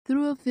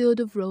Through a field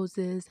of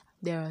roses,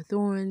 there are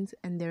thorns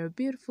and there are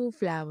beautiful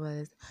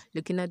flowers.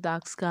 Looking at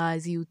dark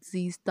skies, you'd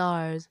see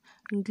stars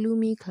and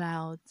gloomy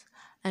clouds.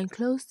 And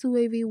close to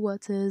wavy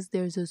waters,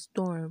 there's a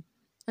storm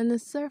and a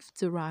surf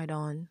to ride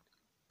on.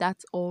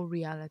 That's all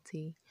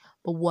reality.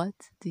 But what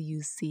do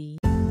you see?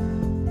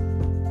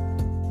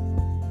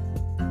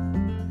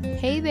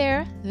 Hey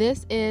there,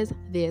 this is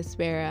The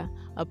Aspera,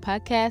 a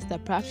podcast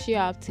that props you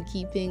up to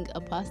keeping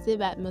a positive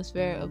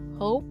atmosphere of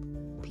hope,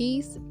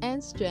 peace,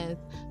 and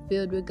strength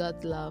filled with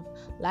God's love.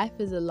 Life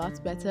is a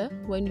lot better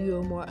when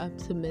you're more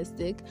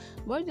optimistic,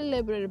 more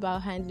deliberate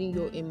about handling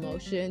your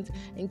emotions,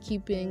 and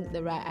keeping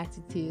the right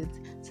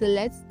attitudes. So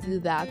let's do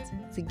that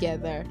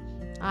together.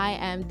 I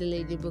am the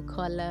Lady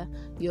Bukola,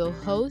 your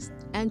host,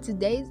 and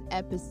today's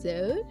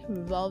episode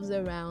revolves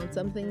around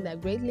something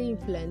that greatly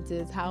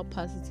influences how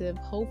positive,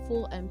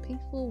 hopeful, and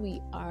peaceful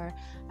we are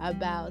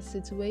about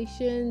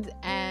situations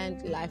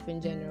and life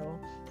in general.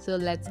 So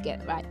let's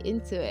get right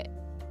into it.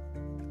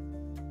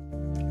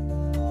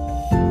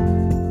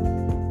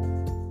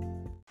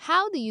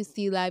 How do you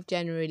see life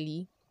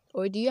generally?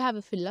 Or do you have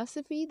a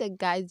philosophy that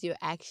guides your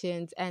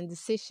actions and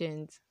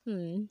decisions?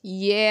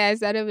 Yeah, I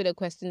started with a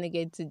question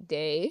again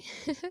today.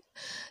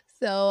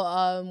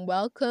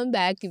 Welcome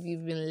back if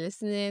you've been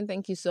listening.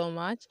 Thank you so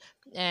much.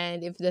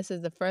 And if this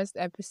is the first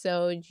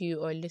episode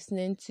you are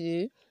listening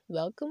to,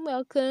 welcome.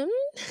 So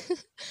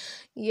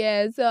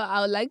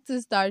I would like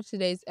to start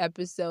today's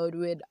episode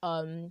with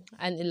an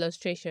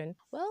illustration.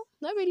 Well,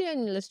 not really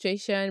an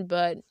illustration,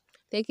 but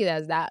take it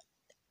as that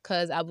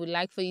because I would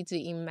like for you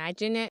to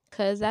imagine it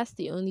because that's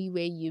the only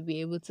way you'll be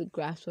able to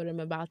grasp what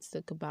I'm about to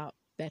talk about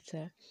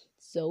better.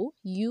 So,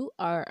 you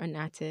are an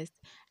artist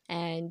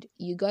and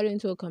you got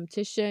into a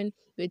competition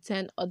with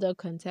 10 other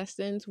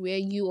contestants where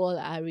you all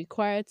are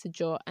required to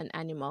draw an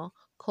animal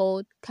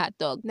called cat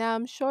dog. Now,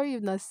 I'm sure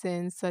you've not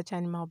seen such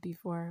animal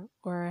before,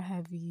 or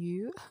have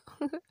you?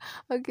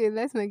 Okay,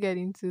 let's not get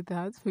into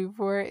that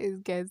before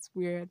it gets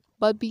weird.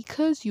 But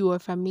because you are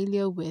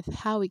familiar with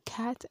how a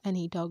cat and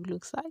a dog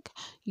looks like,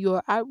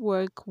 your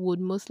artwork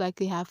would most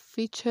likely have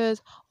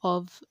features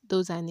of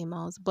those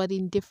animals, but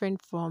in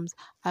different forms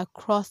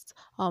across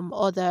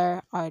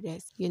other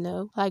artists,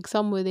 like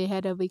some with the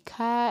head of a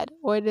cat,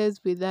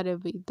 others with that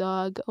of a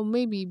dog, or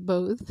maybe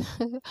both.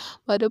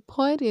 But the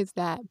point is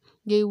that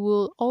they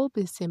will all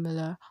be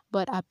similar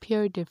but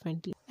appear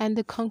differently. And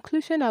the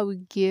conclusion I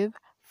would give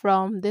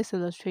from this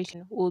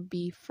illustration would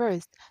be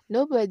first,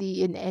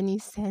 nobody in any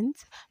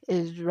sense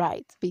is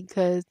right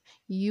because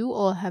you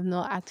all have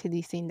not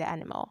actually seen the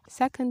animal.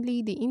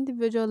 Secondly, the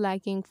individual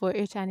liking for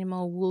each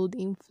animal would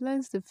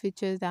influence the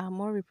features that are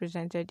more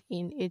represented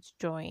in each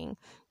drawing.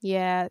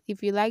 Yeah,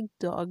 if you like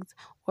dogs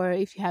or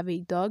if you have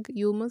a dog,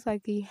 you'll most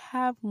likely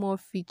have more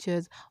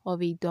features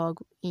of a dog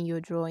in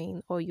your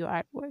drawing or your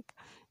artwork.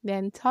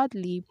 Then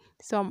thirdly,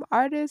 some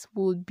artists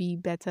would be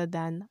better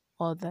than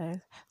others.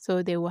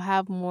 So they will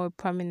have more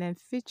prominent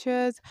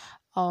features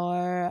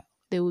or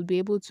they will be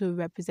able to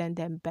represent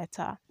them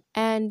better.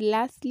 And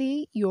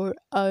lastly, your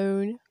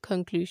own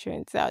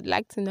conclusions. So I'd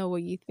like to know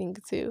what you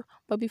think too.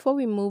 But before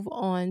we move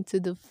on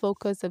to the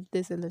focus of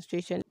this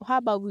illustration, how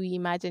about we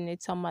imagine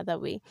it some other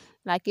way?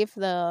 Like if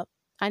the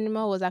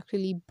animal was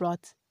actually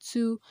brought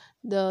to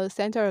the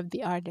center of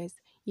the artist,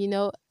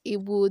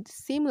 it would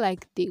seem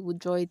like they would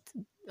draw it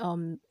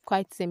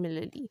quite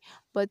similarly,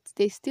 but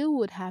they still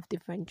would have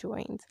different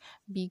drawings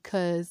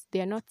because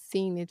they're not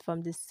seeing it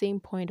from the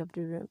same point of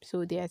the room.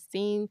 So they are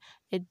seeing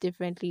it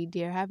differently,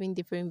 they're having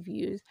different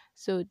views,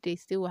 so they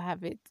still will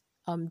have it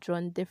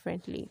drawn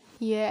differently.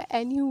 Yeah,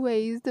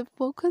 anyways, the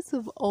focus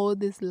of all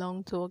this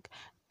long talk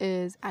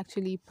is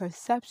actually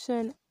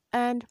perception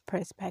and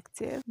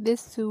perspective.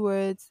 These two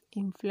words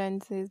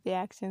influences the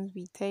actions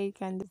we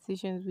take and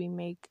decisions we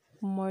make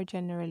more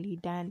generally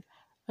than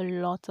a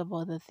lot of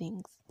other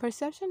things.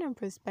 Perception and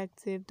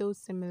perspective, though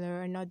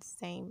similar, are not the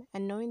same,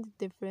 and knowing the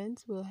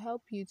difference will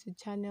help you to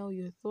channel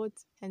your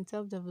thoughts and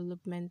self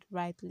development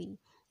rightly.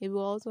 It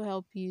will also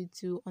help you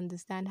to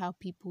understand how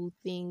people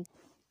think.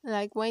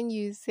 Like when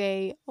you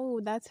say, oh,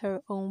 that's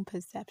her own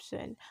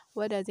perception,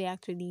 what does it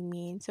actually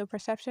mean? So,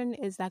 perception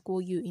is like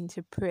what you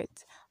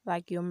interpret,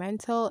 like your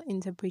mental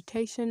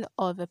interpretation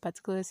of a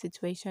particular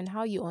situation,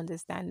 how you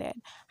understand it,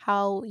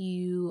 how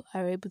you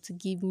are able to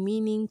give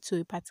meaning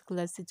to a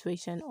particular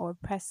situation or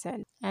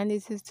person. And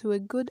it is to a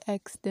good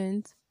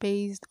extent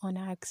based on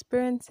our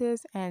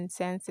experiences and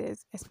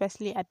senses,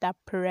 especially at that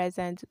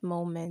present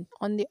moment.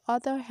 On the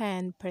other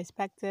hand,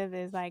 perspective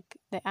is like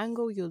the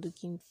angle you're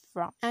looking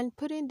from. And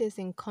putting this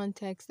in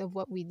context of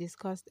what we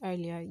discussed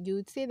earlier, you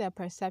would say that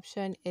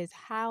perception is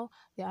how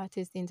the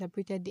artist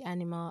interpreted the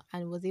animal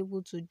and was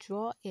able to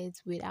draw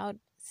it without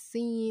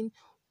seeing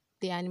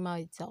the animal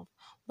itself.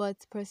 But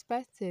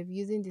perspective,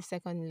 using the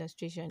second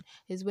illustration,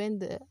 is when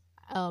the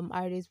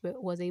artist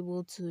was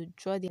able to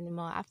draw the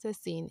animal after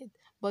seeing it,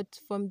 but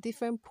from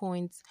different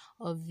points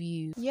of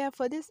view. Yeah,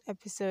 for this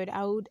episode,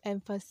 I would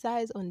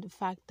emphasize on the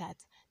fact that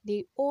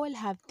They all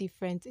have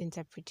different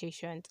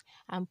interpretations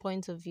and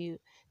points of view,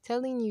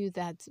 telling you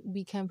that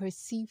we can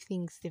perceive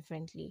things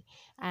differently,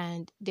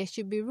 and there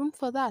should be room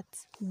for that.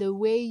 The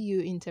way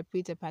you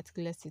interpret a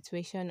particular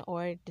situation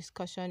or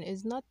discussion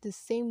is not the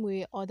same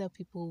way other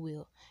people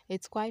will.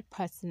 It's quite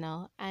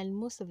personal and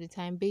most of the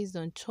time based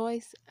on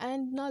choice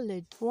and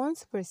knowledge.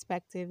 One's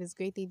perspective is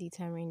greatly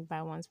determined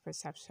by one's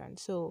perception.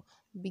 So,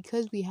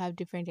 because we have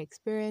different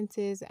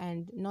experiences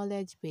and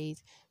knowledge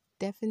base,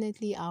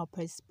 definitely our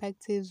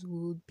perspectives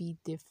would be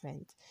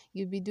different.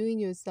 You'd be doing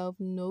yourself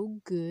no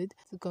good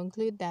to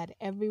conclude that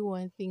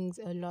everyone thinks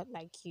a lot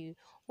like you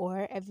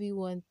or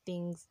everyone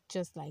thinks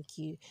just like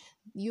you.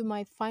 You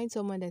might find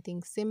someone that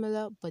thinks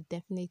similar, but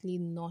definitely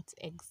not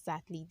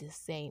exactly the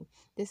same.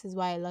 This is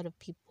why a lot of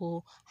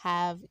people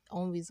have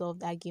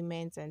unresolved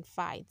arguments and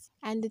fights.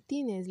 And the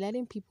thing is,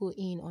 letting people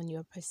in on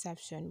your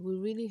perception will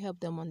really help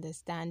them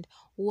understand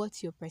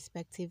what your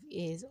perspective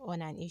is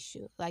on an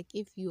issue. Like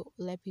if you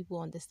let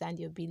people understand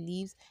your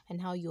beliefs and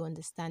how you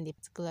understand a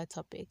particular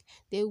topic,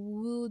 they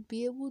would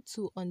be able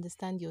to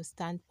understand your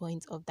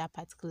standpoint of that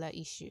particular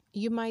issue.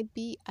 You might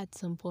be at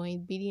some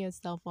point beating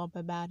yourself up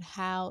about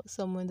how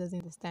someone doesn't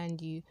understand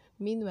you.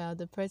 Meanwhile,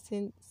 the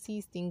person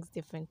sees things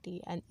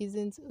differently and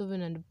isn't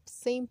even on the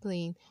same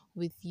plane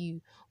with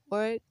you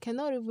or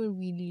cannot even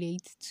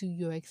relate to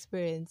your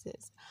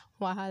experiences.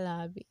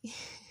 Wahala abi.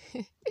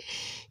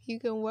 You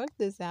can work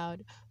this out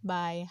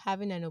by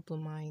having an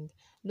open mind.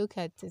 Look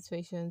at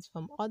situations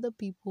from other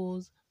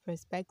people's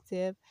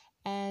perspective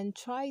and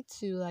try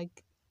to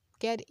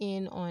get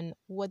in on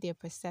what their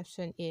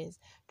perception is.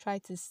 Try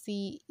to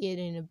see it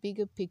in a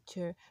bigger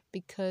picture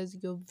because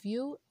your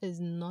view is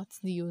not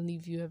the only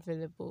view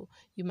available.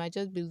 You might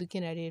just be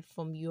looking at it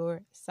from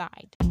your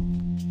side.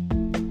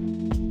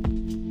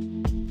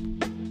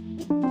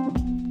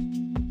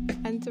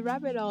 And to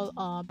wrap it all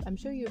up, I'm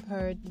sure you've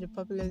heard the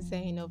popular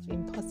saying of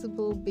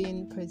impossible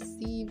being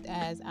perceived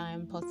as I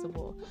am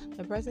possible.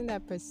 The person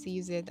that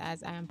perceives it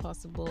as I am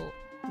possible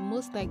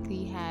most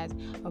likely has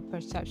a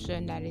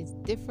perception that is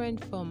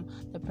different from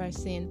the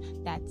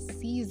person that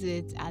sees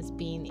it as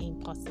being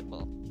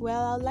impossible.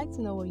 Well, I'd like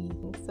to know what you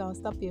think, so I'll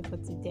stop here for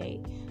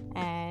today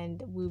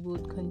and we will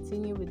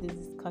continue with this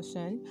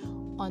discussion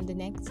on the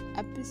next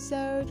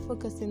episode,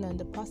 focusing on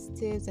the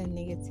positives and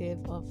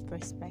negatives of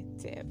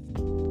perspective.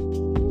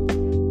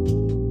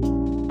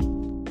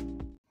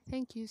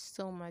 Thank you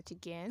so much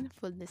again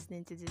for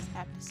listening to this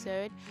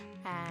episode,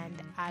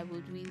 and I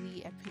would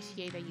really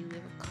appreciate that you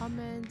leave a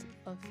comment,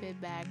 a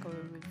feedback, or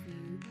a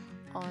review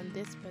on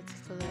this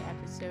particular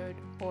episode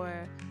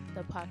or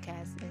the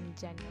podcast in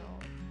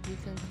general. You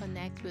can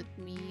connect with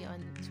me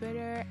on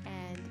Twitter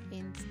and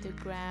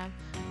Instagram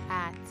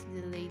at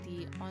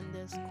thelady_Bukola,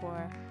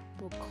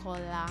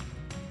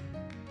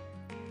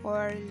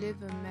 or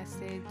leave a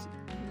message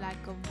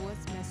like a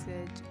voice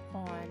message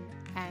on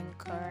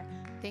Anchor.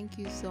 Thank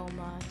you so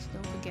much.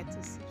 Don't forget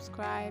to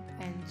subscribe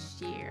and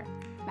share.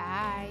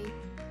 Bye.